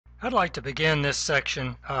I'd like to begin this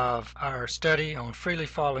section of our study on freely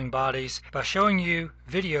falling bodies by showing you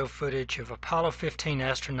video footage of Apollo 15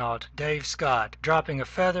 astronaut Dave Scott dropping a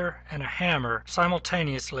feather and a hammer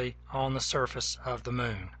simultaneously on the surface of the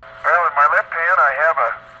moon. Well, in my left hand I have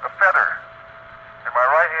a feather, in my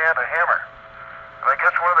right hand a hammer. And I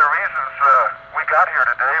guess one of the reasons we got here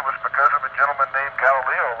today was because of a gentleman named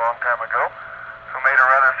Galileo a long time ago who made a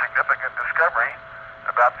rather significant discovery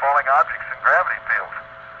about falling objects in gravity fields.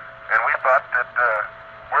 And we thought that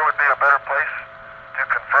where would be a better place to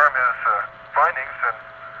confirm his findings than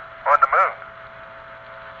on the moon.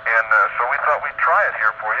 And so we thought we'd try it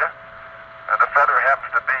here for you. The feather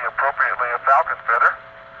happens to be appropriately a falcon feather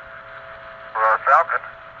for our falcon.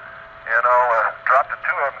 And I'll drop the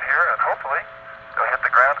two of them here, and hopefully they'll hit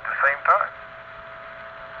the ground at the same time.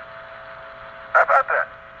 How about that?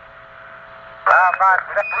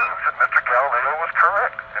 That proves that Mr. Galileo was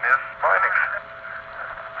correct in his findings.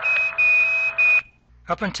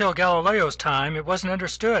 Up until Galileo's time, it wasn't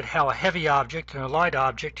understood how a heavy object and a light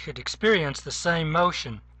object could experience the same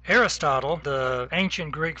motion. Aristotle, the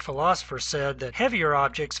ancient Greek philosopher, said that heavier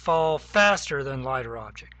objects fall faster than lighter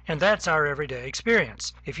objects. And that's our everyday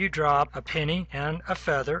experience. If you drop a penny and a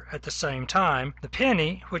feather at the same time, the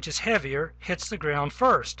penny, which is heavier, hits the ground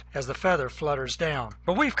first as the feather flutters down.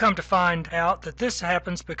 But we've come to find out that this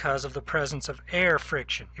happens because of the presence of air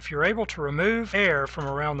friction. If you're able to remove air from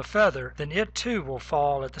around the feather, then it too will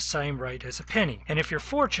fall at the same rate as a penny. And if you're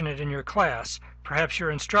fortunate in your class, perhaps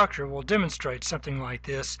your instructor will demonstrate something like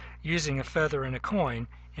this using a feather and a coin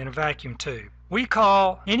in a vacuum tube. We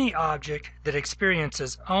call any object that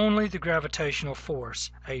experiences only the gravitational force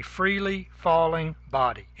a freely falling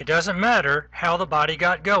body. It doesn't matter how the body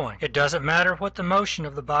got going. It doesn't matter what the motion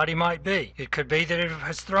of the body might be. It could be that it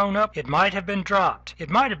was thrown up. It might have been dropped. It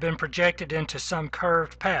might have been projected into some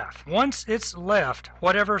curved path. Once it's left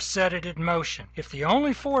whatever set it in motion, if the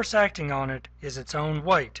only force acting on it is its own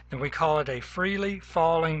weight, then we call it a freely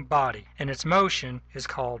falling body, and its motion is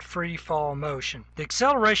called free fall motion. The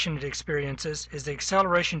acceleration it experiences is the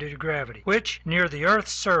acceleration due to gravity, which near the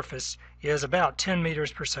Earth's surface is about 10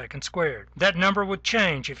 meters per second squared. That number would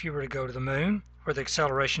change if you were to go to the moon, where the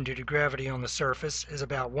acceleration due to gravity on the surface is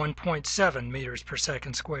about 1.7 meters per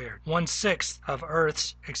second squared, 1/6 of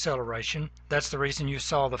Earth's acceleration. That's the reason you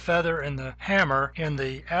saw the feather and the hammer in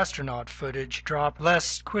the astronaut footage drop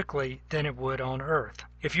less quickly than it would on Earth.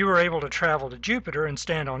 If you were able to travel to Jupiter and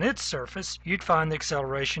stand on its surface, you'd find the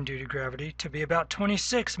acceleration due to gravity to be about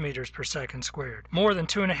 26 meters per second squared, more than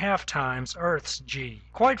 2.5 times Earth's g.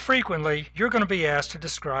 Quite frequently, you're going to be asked to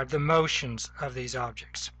describe the motions of these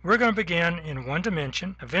objects. We're going to begin in one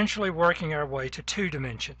dimension, eventually working our way to 2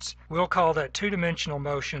 dimensions. We'll call that 2-dimensional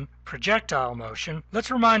motion projectile motion.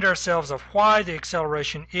 Let's remind ourselves of why the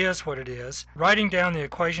acceleration is what it is, writing down the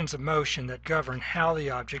equations of motion that govern how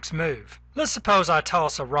the objects move. Let's suppose I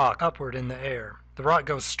toss a rock upward in the air. The rock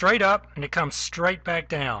goes straight up and it comes straight back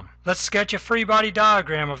down. Let's sketch a free body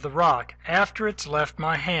diagram of the rock after it's left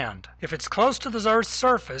my hand. If it's close to the Earth's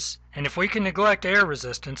surface, and if we can neglect air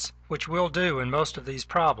resistance, which we'll do in most of these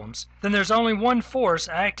problems, then there's only one force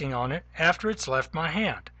acting on it after it's left my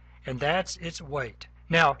hand, and that's its weight.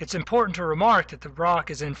 Now, it's important to remark that the rock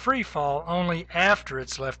is in free fall only after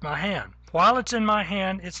it's left my hand. While it's in my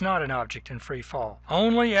hand, it's not an object in free fall.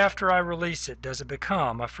 Only after I release it does it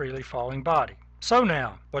become a freely falling body. So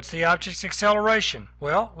now, what's the object's acceleration?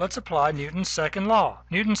 Well, let's apply Newton's second law.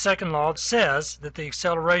 Newton's second law says that the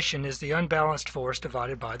acceleration is the unbalanced force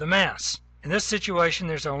divided by the mass. In this situation,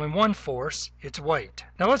 there's only one force, its weight.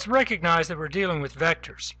 Now let's recognize that we're dealing with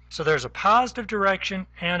vectors. So there's a positive direction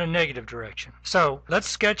and a negative direction. So let's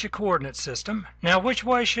sketch a coordinate system. Now which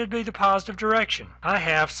way should be the positive direction? I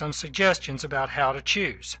have some suggestions about how to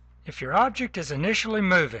choose. If your object is initially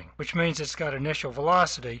moving, which means it's got initial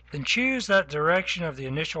velocity, then choose that direction of the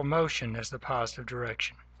initial motion as the positive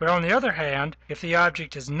direction. But on the other hand, if the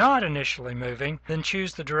object is not initially moving, then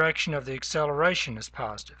choose the direction of the acceleration as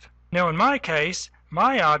positive. Now in my case,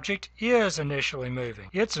 my object is initially moving.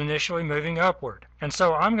 It's initially moving upward, and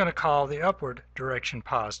so I'm going to call the upward direction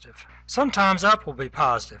positive. Sometimes up will be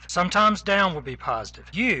positive, sometimes down will be positive.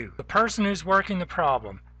 You, the person who's working the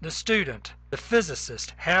problem, the student, the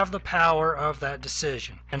physicist, have the power of that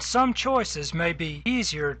decision. And some choices may be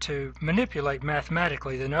easier to manipulate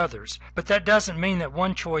mathematically than others, but that doesn't mean that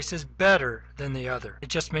one choice is better than the other. It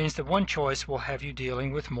just means that one choice will have you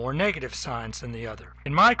dealing with more negative signs than the other.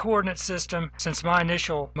 In my coordinate system, since my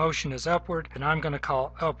initial motion is upward, then I'm going to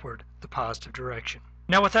call upward the positive direction.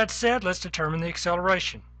 Now with that said, let's determine the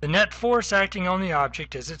acceleration. The net force acting on the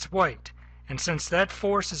object is its weight. And since that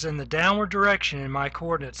force is in the downward direction in my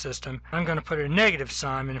coordinate system, I'm going to put a negative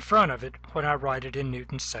sign in front of it when I write it in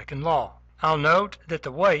Newton's second law. I'll note that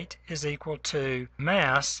the weight is equal to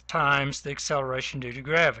mass times the acceleration due to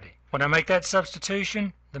gravity. When I make that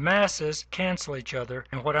substitution, the masses cancel each other,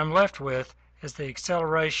 and what I'm left with is the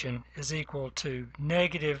acceleration is equal to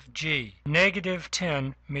negative g, negative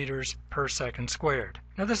 10 meters per second squared.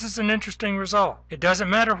 Now this is an interesting result. It doesn't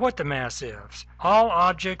matter what the mass is. All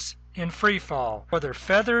objects in free fall, whether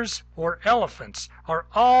feathers or elephants, are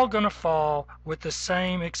all going to fall with the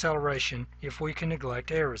same acceleration if we can neglect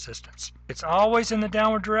air resistance. It's always in the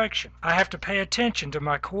downward direction. I have to pay attention to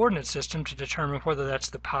my coordinate system to determine whether that's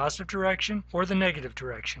the positive direction or the negative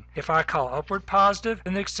direction. If I call upward positive,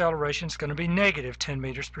 then the acceleration is going to be negative 10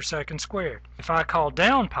 meters per second squared. If I call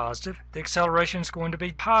down positive, the acceleration is going to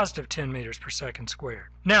be positive 10 meters per second squared.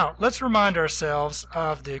 Now, let's remind ourselves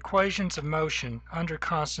of the equations of motion under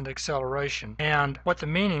constant acceleration and what the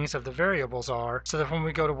meanings of the variables are, so that when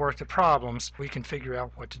we go to work the problems, we can figure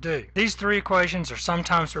out what to do. These three equations are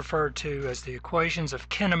sometimes referred to as the equations of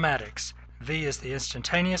kinematics. V is the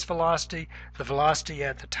instantaneous velocity, the velocity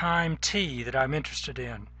at the time t that I'm interested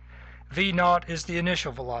in. V naught is the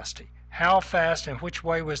initial velocity. How fast and which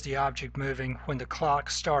way was the object moving when the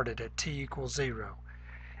clock started at t equals 0.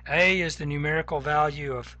 A is the numerical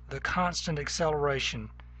value of the constant acceleration.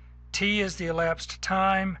 T is the elapsed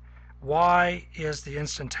time. Y is the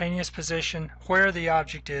instantaneous position, where the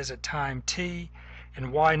object is at time t,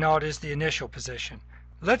 and Y naught is the initial position.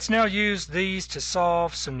 Let's now use these to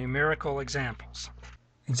solve some numerical examples.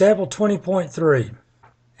 Example 20.3.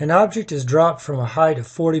 An object is dropped from a height of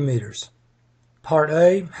 40 meters. Part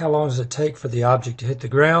A, how long does it take for the object to hit the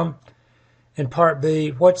ground? And Part B,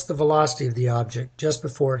 what's the velocity of the object just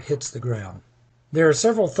before it hits the ground? There are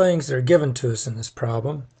several things that are given to us in this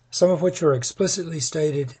problem, some of which are explicitly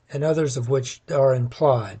stated and others of which are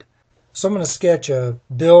implied. So I'm going to sketch a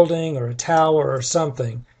building or a tower or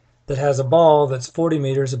something that has a ball that's 40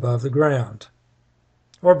 meters above the ground.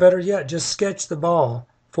 Or better yet, just sketch the ball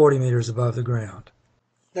 40 meters above the ground.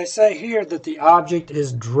 They say here that the object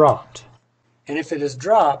is dropped. And if it is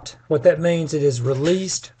dropped, what that means, it is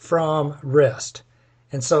released from rest.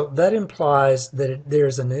 And so that implies that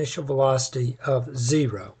there's an initial velocity of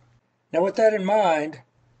 0. Now with that in mind,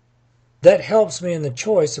 that helps me in the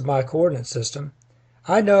choice of my coordinate system.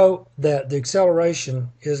 I know that the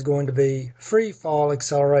acceleration is going to be free fall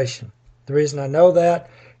acceleration. The reason I know that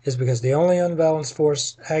is because the only unbalanced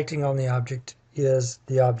force acting on the object is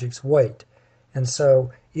the object's weight. And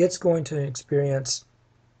so it's going to experience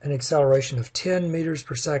an acceleration of 10 meters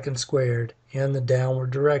per second squared in the downward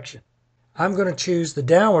direction. I'm going to choose the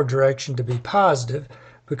downward direction to be positive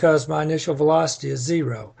because my initial velocity is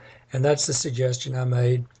 0, and that's the suggestion I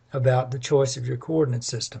made about the choice of your coordinate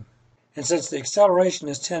system. And since the acceleration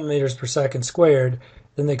is 10 meters per second squared,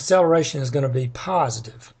 then the acceleration is going to be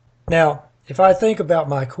positive. Now, if I think about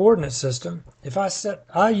my coordinate system,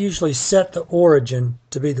 I usually set the origin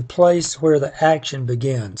to be the place where the action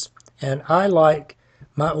begins, and I like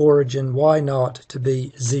my origin y naught to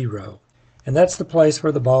be 0. And that's the place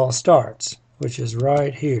where the ball starts, which is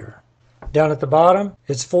right here. Down at the bottom,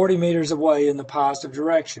 it's 40 meters away in the positive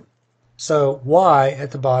direction. So y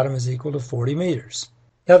at the bottom is equal to 40 meters.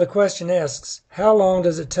 Now the question asks, how long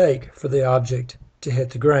does it take for the object to hit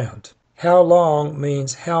the ground? How long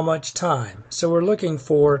means how much time. So we're looking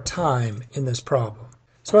for time in this problem.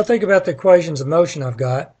 So I think about the equations of motion I've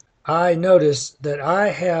got. I notice that I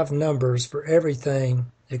have numbers for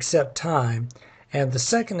everything except time, and the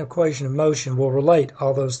second equation of motion will relate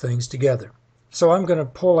all those things together. So I'm going to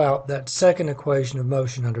pull out that second equation of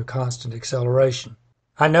motion under constant acceleration.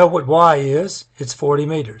 I know what y is. It's 40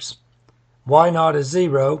 meters. Y naught is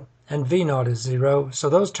 0 and V naught is 0, so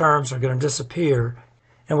those terms are going to disappear.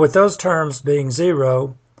 And with those terms being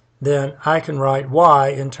 0, then I can write y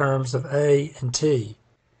in terms of a and t.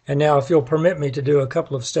 And now if you'll permit me to do a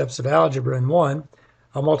couple of steps of algebra in one,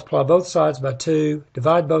 I'll multiply both sides by 2,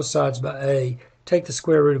 divide both sides by a, take the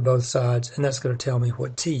square root of both sides, and that's going to tell me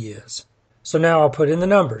what t is. So now I'll put in the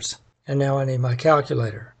numbers, and now I need my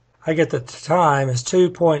calculator. I get that the time is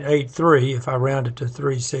 2.83, if I round it to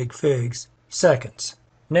 3 sig figs, seconds.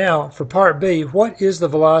 Now, for part B, what is the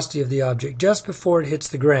velocity of the object just before it hits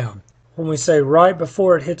the ground? When we say right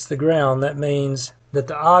before it hits the ground, that means that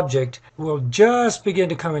the object will just begin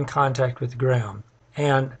to come in contact with the ground.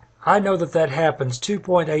 And I know that that happens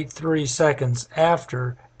 2.83 seconds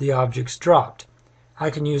after the object's dropped. I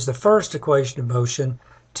can use the first equation of motion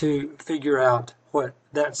to figure out what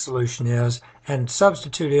that solution is and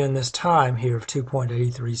substitute in this time here of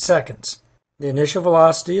 2.83 seconds. The initial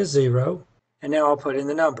velocity is 0, and now I'll put in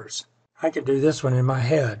the numbers. I could do this one in my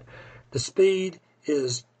head. The speed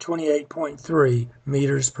is 28.3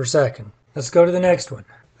 meters per second. Let's go to the next one.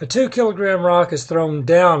 A 2-kilogram rock is thrown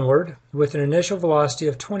downward with an initial velocity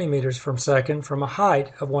of 20 meters per second from a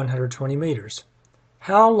height of 120 meters.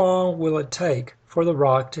 How long will it take for the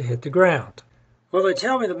rock to hit the ground? Well, they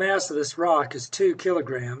tell me the mass of this rock is 2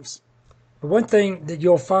 kilograms. But one thing that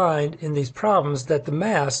you'll find in these problems is that the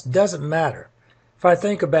mass doesn't matter. If I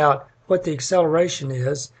think about what the acceleration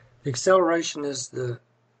is the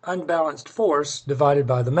unbalanced force divided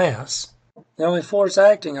by the mass. The only force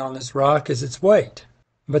acting on this rock is its weight.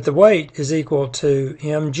 But the weight is equal to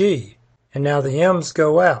mg. And now the m's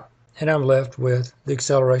go out, and I'm left with the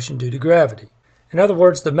acceleration due to gravity. In other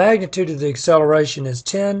words, the magnitude of the acceleration is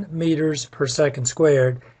 10 meters per second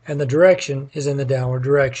squared, and the direction is in the downward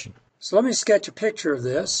direction. So let me sketch a picture of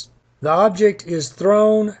this. The object is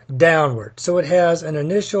thrown downward, so it has an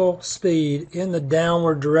initial speed in the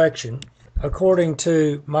downward direction. According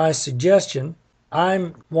to my suggestion,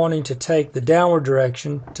 I'm wanting to take the downward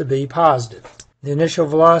direction to be positive. The initial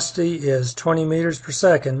velocity is 20 meters per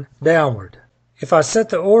second downward. If I set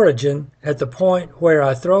the origin at the point where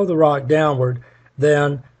I throw the rock downward,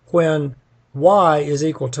 then when y is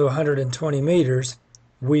equal to 120 meters,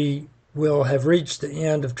 we will have reached the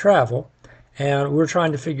end of travel, and we're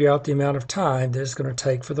trying to figure out the amount of time that it's going to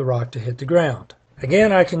take for the rock to hit the ground.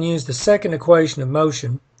 Again, I can use the second equation of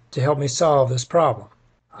motion to help me solve this problem.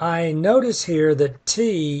 I notice here that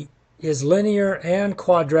t is linear and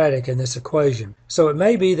quadratic in this equation, so it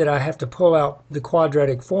may be that I have to pull out the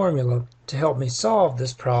quadratic formula to help me solve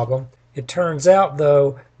this problem. It turns out,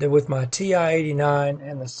 though, that with my TI-89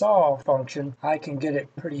 and the solve function, I can get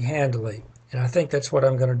it pretty handily. And I think that's what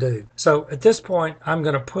I'm going to do. So at this point, I'm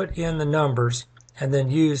going to put in the numbers and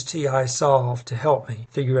then use TI solve to help me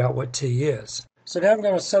figure out what t is. So now I'm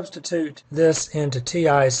going to substitute this into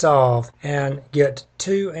TI solve and get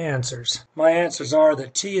two answers. My answers are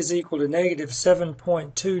that t is equal to negative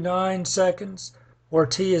 7.29 seconds or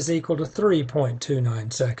t is equal to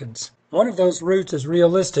 3.29 seconds. One of those roots is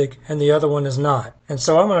realistic and the other one is not. And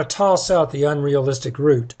so I'm going to toss out the unrealistic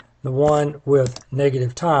root, the one with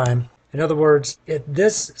negative time. In other words, in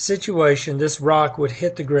this situation, this rock would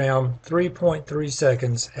hit the ground 3.3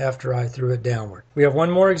 seconds after I threw it downward. We have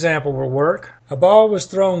one more example will work. A ball was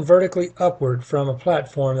thrown vertically upward from a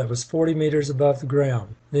platform that was 40 meters above the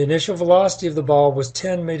ground. The initial velocity of the ball was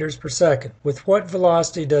 10 meters per second. With what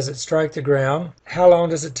velocity does it strike the ground? How long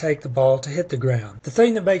does it take the ball to hit the ground? The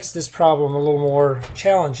thing that makes this problem a little more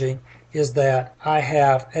challenging is that I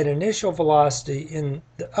have an initial velocity in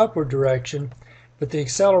the upward direction, but the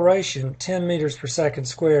acceleration, 10 meters per second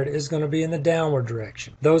squared, is going to be in the downward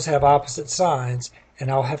direction. Those have opposite signs,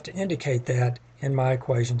 and I'll have to indicate that in my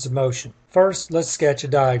equations of motion. First, let's sketch a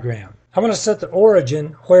diagram. I'm going to set the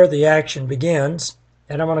origin where the action begins,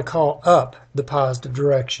 and I'm going to call up the positive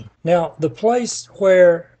direction. Now, the place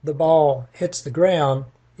where the ball hits the ground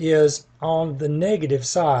is on the negative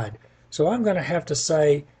side, so I'm going to have to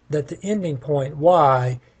say that the ending point,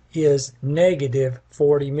 y, is negative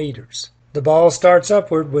 40 meters. The ball starts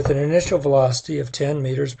upward with an initial velocity of 10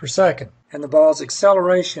 meters per second, and the ball's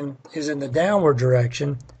acceleration is in the downward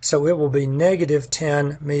direction, so it will be negative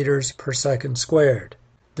 10 meters per second squared.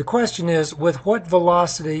 The question is, with what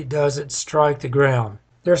velocity does it strike the ground?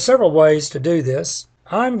 There are several ways to do this.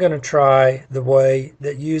 I'm going to try the way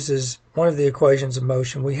that uses one of the equations of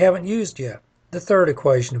motion we haven't used yet, the third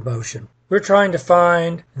equation of motion. We're trying to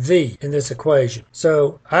find v in this equation.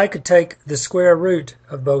 So I could take the square root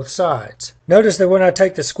of both sides. Notice that when I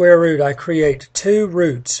take the square root, I create two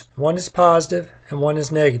roots. One is positive and one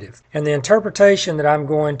is negative. And the interpretation that I'm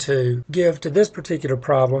going to give to this particular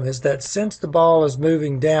problem is that since the ball is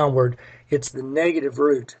moving downward, it's the negative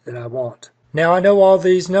root that I want. Now I know all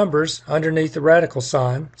these numbers underneath the radical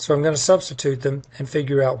sign, so I'm going to substitute them and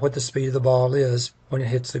figure out what the speed of the ball is when it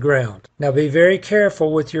hits the ground. Now be very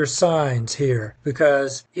careful with your signs here,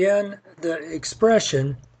 because in the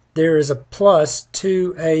expression there is a plus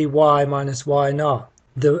 2ay minus y naught.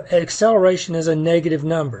 The acceleration is a negative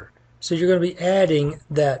number, so you're going to be adding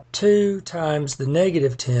that 2 times the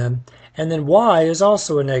negative 10, and then y is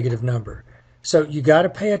also a negative number. So you got to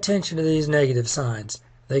pay attention to these negative signs.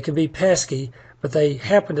 They can be pesky, but they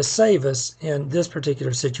happen to save us in this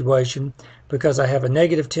particular situation because I have a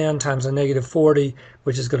negative 10 times a negative 40,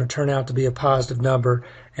 which is going to turn out to be a positive number,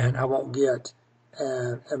 and I won't get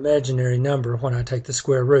an imaginary number when I take the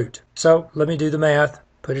square root. So let me do the math,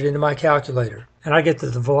 put it into my calculator, and I get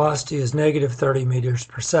that the velocity is negative 30 meters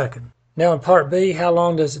per second. Now in part B, how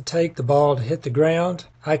long does it take the ball to hit the ground?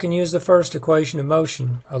 I can use the first equation of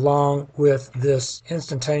motion along with this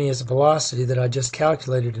instantaneous velocity that I just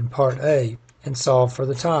calculated in part A and solve for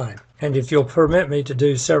the time. And if you'll permit me to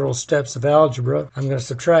do several steps of algebra, I'm going to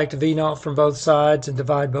subtract V0 from both sides and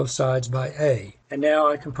divide both sides by A. And now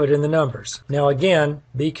I can put in the numbers. Now again,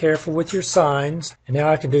 be careful with your signs. And now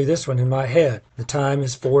I can do this one in my head. The time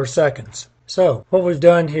is 4 seconds. So what we've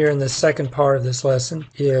done here in the second part of this lesson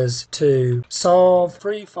is to solve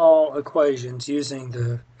free fall equations using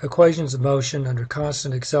the equations of motion under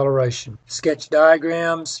constant acceleration. Sketch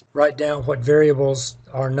diagrams, write down what variables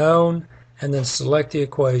are known, and then select the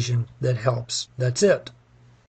equation that helps. That's it.